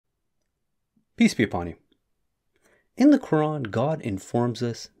Peace be upon you. In the Quran, God informs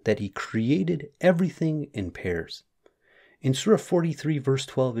us that He created everything in pairs. In Surah 43 verse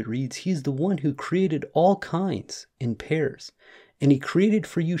 12 it reads, He is the one who created all kinds in pairs, and He created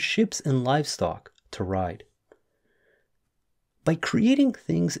for you ships and livestock to ride. By creating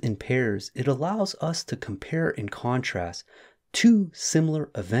things in pairs, it allows us to compare and contrast two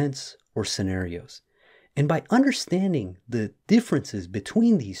similar events or scenarios. And by understanding the differences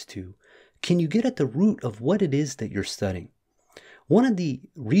between these two, can you get at the root of what it is that you're studying? One of the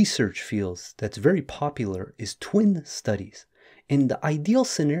research fields that's very popular is twin studies. And the ideal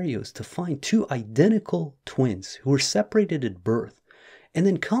scenario is to find two identical twins who were separated at birth and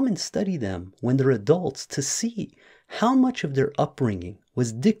then come and study them when they're adults to see how much of their upbringing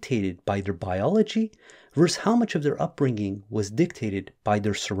was dictated by their biology versus how much of their upbringing was dictated by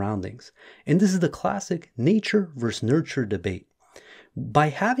their surroundings. And this is the classic nature versus nurture debate. By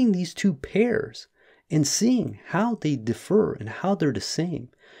having these two pairs and seeing how they differ and how they're the same,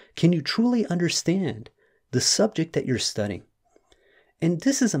 can you truly understand the subject that you're studying? And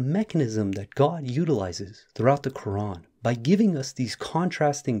this is a mechanism that God utilizes throughout the Quran by giving us these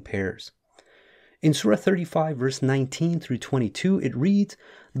contrasting pairs. In Surah 35 verse 19 through 22 it reads,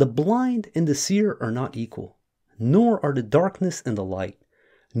 The blind and the seer are not equal, nor are the darkness and the light,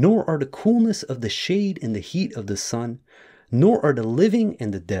 nor are the coolness of the shade and the heat of the sun, nor are the living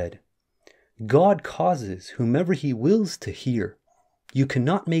and the dead. God causes whomever He wills to hear. You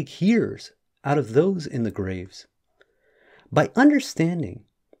cannot make hearers out of those in the graves. By understanding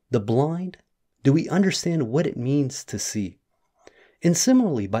the blind, do we understand what it means to see? And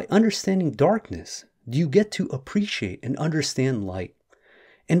similarly, by understanding darkness, do you get to appreciate and understand light?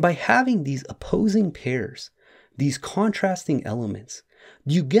 And by having these opposing pairs, these contrasting elements,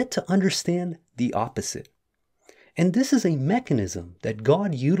 do you get to understand the opposite? And this is a mechanism that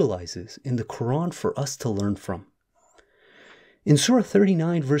God utilizes in the Quran for us to learn from. In Surah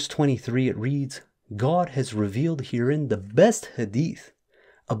 39 verse 23 it reads, God has revealed herein the best hadith,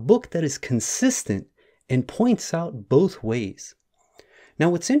 a book that is consistent and points out both ways. Now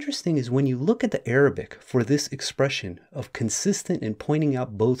what's interesting is when you look at the Arabic for this expression of consistent and pointing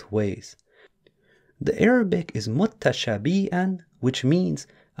out both ways, the Arabic is mutashabihan, which means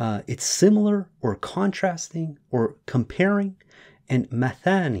it's similar or contrasting or comparing, and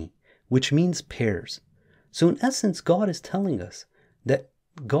mathani, which means pairs. So in essence, God is telling us that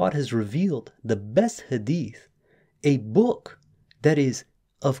God has revealed the best hadith, a book that is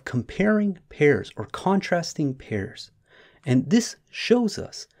of comparing pairs or contrasting pairs. And this shows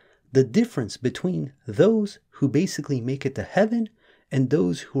us the difference between those who basically make it to heaven and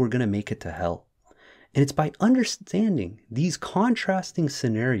those who are going to make it to hell. And it's by understanding these contrasting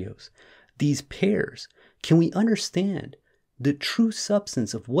scenarios, these pairs, can we understand the true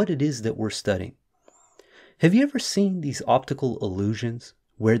substance of what it is that we're studying. Have you ever seen these optical illusions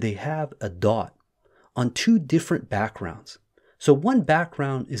where they have a dot on two different backgrounds? So one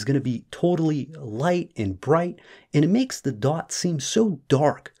background is going to be totally light and bright, and it makes the dot seem so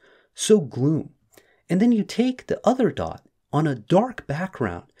dark, so gloom. And then you take the other dot on a dark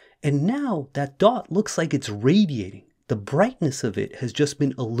background, and now that dot looks like it's radiating. The brightness of it has just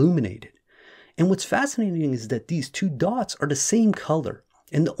been illuminated. And what's fascinating is that these two dots are the same color.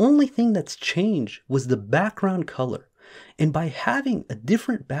 And the only thing that's changed was the background color. And by having a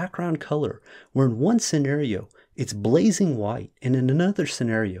different background color, where in one scenario it's blazing white and in another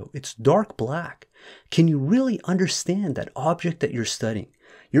scenario it's dark black, can you really understand that object that you're studying?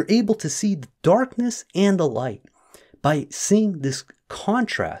 You're able to see the darkness and the light by seeing this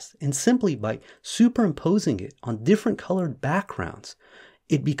contrast, and simply by superimposing it on different colored backgrounds,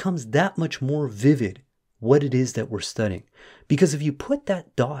 it becomes that much more vivid what it is that we're studying. Because if you put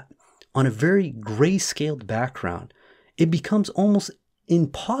that dot on a very gray-scaled background, it becomes almost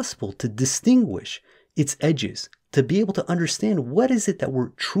impossible to distinguish its edges, to be able to understand what is it that we're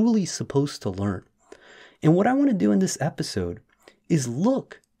truly supposed to learn. And what I want to do in this episode is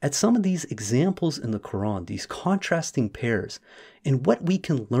look at some of these examples in the Quran, these contrasting pairs, and what we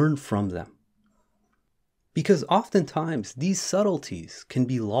can learn from them. Because oftentimes these subtleties can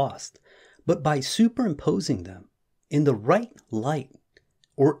be lost, but by superimposing them in the right light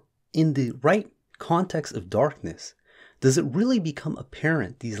or in the right context of darkness, does it really become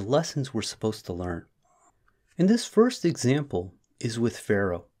apparent these lessons we're supposed to learn. And this first example is with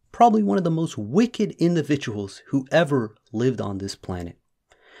Pharaoh, probably one of the most wicked individuals who ever lived on this planet.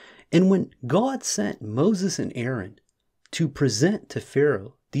 And when God sent Moses and Aaron to present to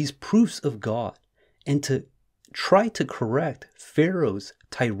Pharaoh these proofs of God and to try to correct Pharaoh's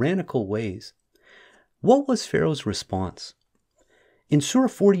tyrannical ways, what was Pharaoh's response? In Surah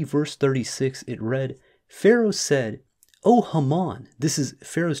 40 verse 36 it read, Pharaoh said, O Haman, this is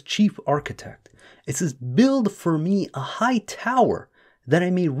Pharaoh's chief architect, it says, build for me a high tower that I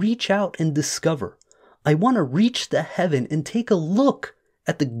may reach out and discover. I want to reach the heaven and take a look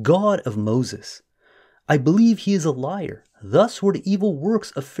at the God of Moses. I believe he is a liar. Thus were the evil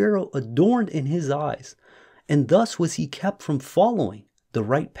works of Pharaoh adorned in his eyes, and thus was he kept from following the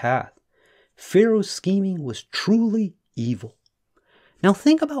right path. Pharaoh's scheming was truly evil. Now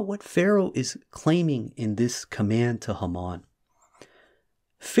think about what Pharaoh is claiming in this command to Haman.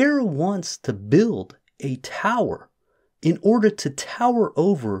 Pharaoh wants to build a tower in order to tower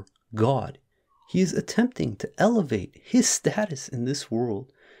over God. He is attempting to elevate his status in this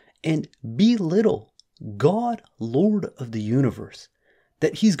world and belittle God, Lord of the universe,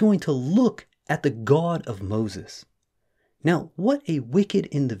 that he's going to look at the God of Moses. Now, what a wicked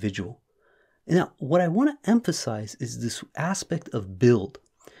individual. Now, what I want to emphasize is this aspect of build.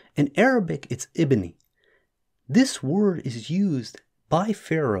 In Arabic, it's ibni. This word is used by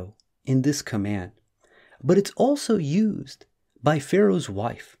Pharaoh in this command, but it's also used by Pharaoh's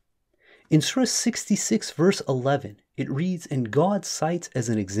wife. In Surah 66 verse 11, it reads, and God cites as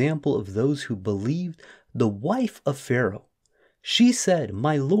an example of those who believed the wife of Pharaoh. She said,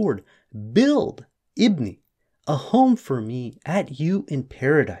 my Lord, build, ibni, a home for me at you in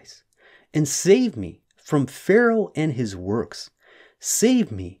paradise, and save me from Pharaoh and his works.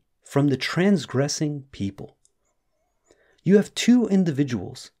 Save me from the transgressing people. You have two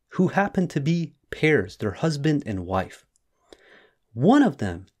individuals who happen to be pairs, their husband and wife. One of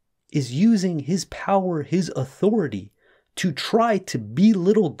them is using his power, his authority, to try to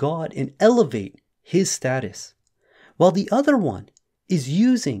belittle God and elevate his status, while the other one is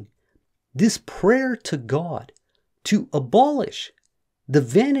using this prayer to God to abolish the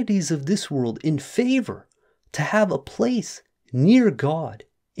vanities of this world in favor to have a place near God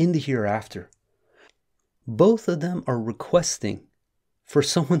in the hereafter. Both of them are requesting for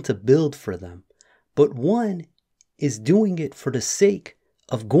someone to build for them, but one is doing it for the sake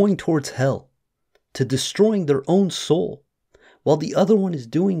of going towards hell, to destroying their own soul, while the other one is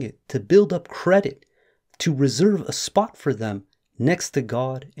doing it to build up credit, to reserve a spot for them next to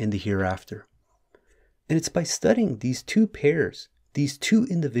God in the hereafter. And it's by studying these two pairs, these two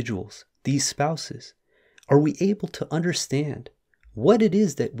individuals, these spouses, are we able to understand what it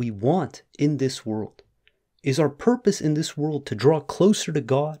is that we want in this world. Is our purpose in this world to draw closer to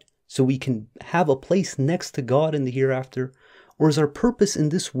God so we can have a place next to God in the hereafter? Or is our purpose in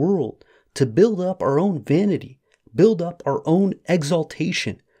this world to build up our own vanity, build up our own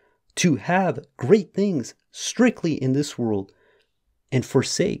exaltation, to have great things strictly in this world and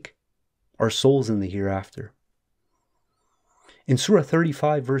forsake our souls in the hereafter? In Surah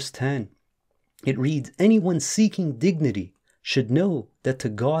 35 verse 10, it reads, anyone seeking dignity should know that to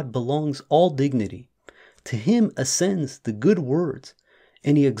God belongs all dignity. To him ascends the good words,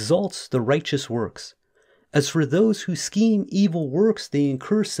 and he exalts the righteous works. As for those who scheme evil works, they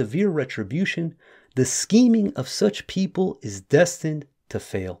incur severe retribution. The scheming of such people is destined to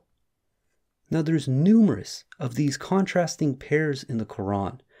fail. Now there's numerous of these contrasting pairs in the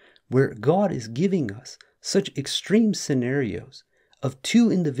Quran where God is giving us such extreme scenarios of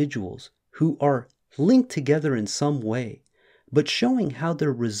two individuals who are linked together in some way, but showing how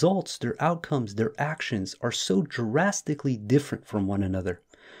their results, their outcomes, their actions are so drastically different from one another.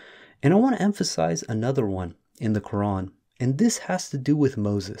 And I want to emphasize another one in the Quran, and this has to do with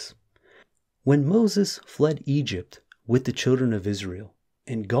Moses. When Moses fled Egypt with the children of Israel,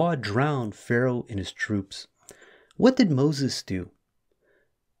 and God drowned Pharaoh and his troops, what did Moses do?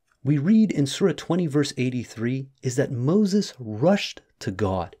 We read in Surah 20 verse 83 is that Moses rushed to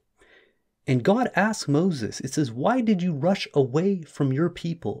God. And God asked Moses, it says, why did you rush away from your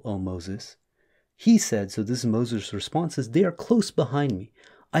people, O Moses? He said, so this is Moses' response, says, they are close behind me.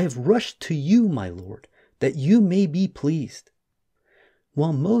 I have rushed to you, my Lord, that you may be pleased.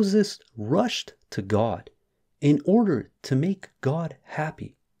 While Moses rushed to God in order to make God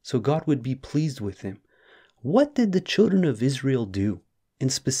happy, so God would be pleased with him, what did the children of Israel do?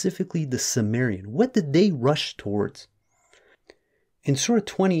 And specifically the Sumerian, what did they rush towards? In Surah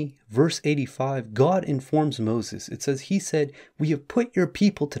 20, verse 85, God informs Moses. It says, he said, we have put your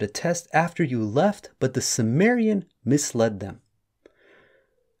people to the test after you left, but the Sumerian misled them.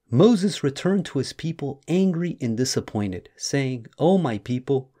 Moses returned to his people angry and disappointed, saying, O my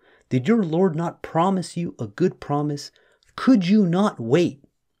people, did your Lord not promise you a good promise? Could you not wait?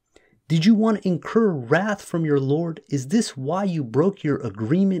 Did you want to incur wrath from your Lord? Is this why you broke your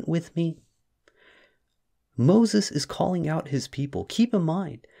agreement with me? Moses is calling out his people. Keep in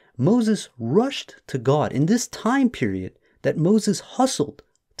mind, Moses rushed to God. In this time period, that Moses hustled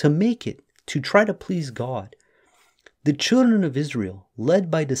to make it, to try to please God, the children of Israel, led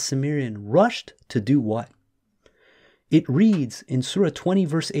by the Sumerian, rushed to do what? It reads in Surah 20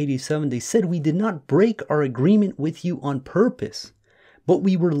 verse 87, they said, "We did not break our agreement with you on purpose, but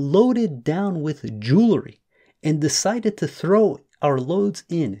we were loaded down with jewelry and decided to throw our loads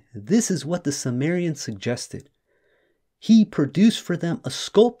in." This is what the Sumerian suggested. He produced for them a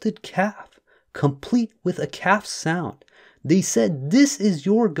sculpted calf, complete with a calf sound. They said, "This is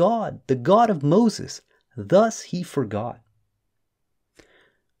your God, the God of Moses." Thus he forgot.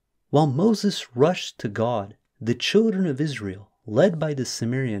 While Moses rushed to God, the children of Israel, led by the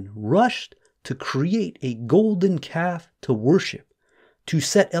Sumerian, rushed to create a golden calf to worship, to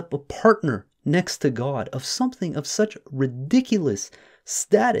set up a partner next to God of something of such ridiculous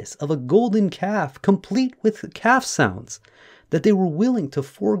status of a golden calf, complete with calf sounds, that they were willing to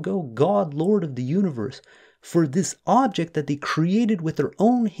forego God, Lord of the universe, for this object that they created with their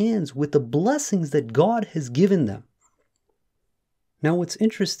own hands, with the blessings that God has given them. Now what's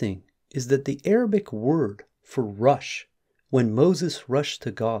interesting is that the Arabic word for rush, when Moses rushed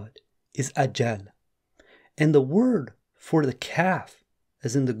to God, is ajal. And the word for the calf,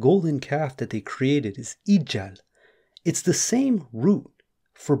 as in the golden calf that they created, is ijal. It's the same root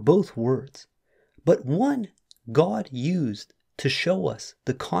for both words, but one God used to show us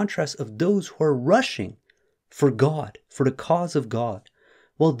the contrast of those who are rushing for God, for the cause of God,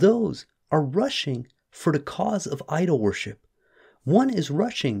 while those are rushing for the cause of idol worship. One is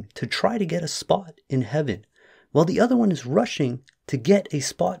rushing to try to get a spot in heaven, while the other one is rushing to get a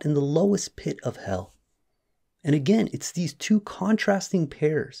spot in the lowest pit of hell. And again, it's these two contrasting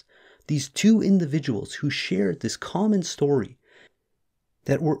pairs, these two individuals who shared this common story,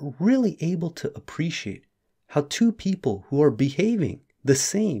 that were really able to appreciate how two people who are behaving the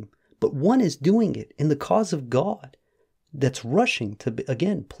same, but one is doing it in the cause of God, that's rushing to,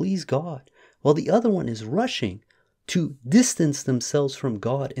 again, please God, while the other one is rushing to distance themselves from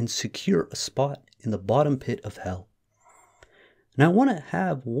God and secure a spot in the bottom pit of hell. Now I want to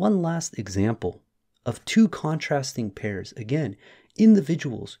have one last example of two contrasting pairs, again,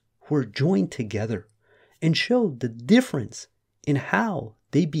 individuals who are joined together, and show the difference in how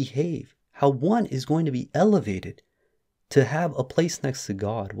they behave, how one is going to be elevated to have a place next to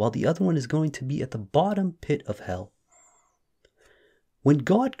God, while the other one is going to be at the bottom pit of hell. When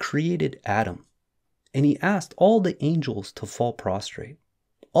God created Adam, and he asked all the angels to fall prostrate,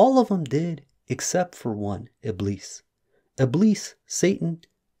 all of them did except for one, Iblis. Iblis, Satan,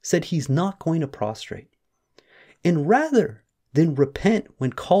 said he's not going to prostrate. And rather than repent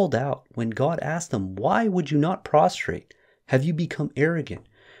when called out, when God asked him, "Why would you not prostrate? Have you become arrogant?"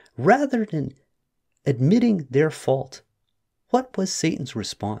 Rather than admitting their fault, what was Satan's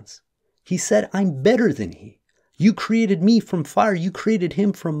response? He said, "I'm better than he. You created me from fire. You created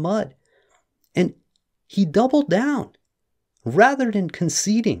him from mud." And he doubled down. Rather than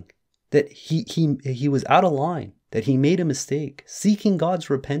conceding that he was out of line, that he made a mistake, seeking God's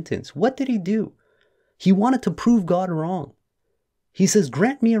repentance, what did he do? He wanted to prove God wrong. He says,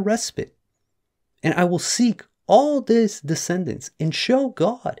 "Grant me a respite, and I will seek all these descendants and show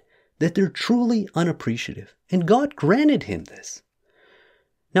God that they're truly unappreciative." And God granted him this.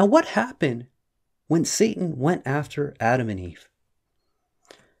 Now, what happened when Satan went after Adam and Eve?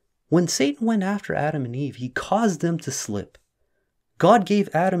 When Satan went after Adam and Eve, he caused them to slip. God gave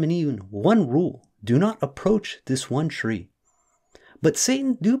Adam and Eve one rule: do not approach this one tree. But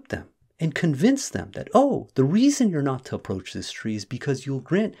Satan duped them and convinced them that, the reason you're not to approach this tree is because you'll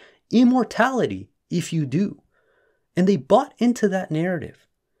grant immortality if you do. And they bought into that narrative.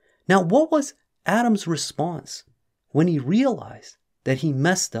 Now, what was Adam's response when he realized that he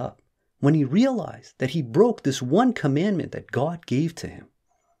messed up, when he realized that he broke this one commandment that God gave to him?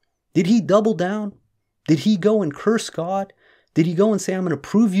 Did he double down? Did he go and curse God? Did he go and say, "I'm going to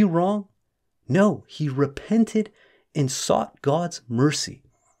prove you wrong"? No, he repented and sought God's mercy.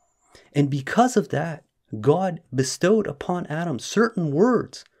 And because of that, God bestowed upon Adam certain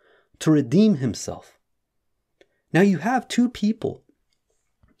words to redeem himself. Now you have two people.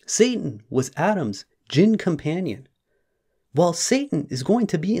 Satan was Adam's jinn companion, while Satan is going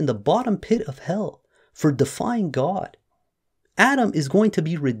to be in the bottom pit of hell for defying God. Adam is going to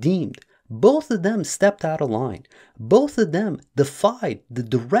be redeemed. Both of them stepped out of line. Both of them defied the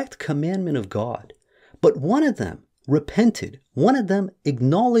direct commandment of God. But one of them repented. One of them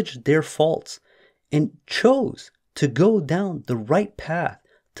acknowledged their faults and chose to go down the right path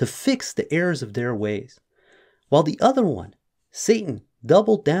to fix the errors of their ways. While the other one, Satan,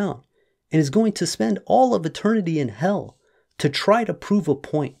 doubled down and is going to spend all of eternity in hell to try to prove a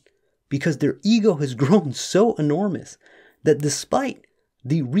point, because their ego has grown so enormous that despite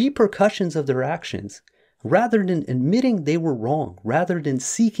the repercussions of their actions, rather than admitting they were wrong, rather than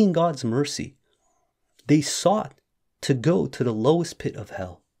seeking God's mercy, they sought to go to the lowest pit of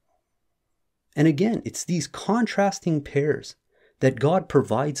hell. And again, it's these contrasting pairs that God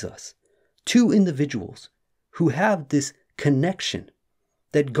provides us. Two individuals who have this connection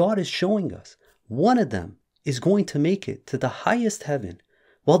that God is showing us. One of them is going to make it to the highest heaven,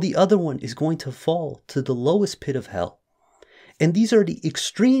 while the other one is going to fall to the lowest pit of hell. And these are the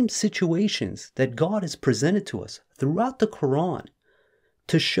extreme situations that God has presented to us throughout the Quran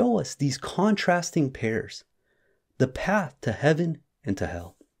to show us these contrasting pairs, the path to heaven and to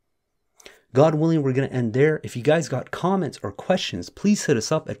hell. God willing, we're going to end there. If you guys got comments or questions, please hit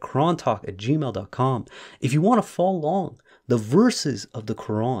us up at QuranTalk@gmail.com. If you want to follow along the verses of the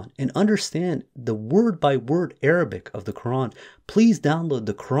Quran and understand the word-by-word Arabic of the Quran, please download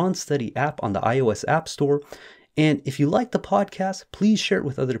the Quran Study app on the iOS App Store. And if you like the podcast, please share it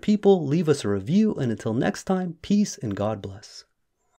with other people, leave us a review, and until next time, peace and God bless.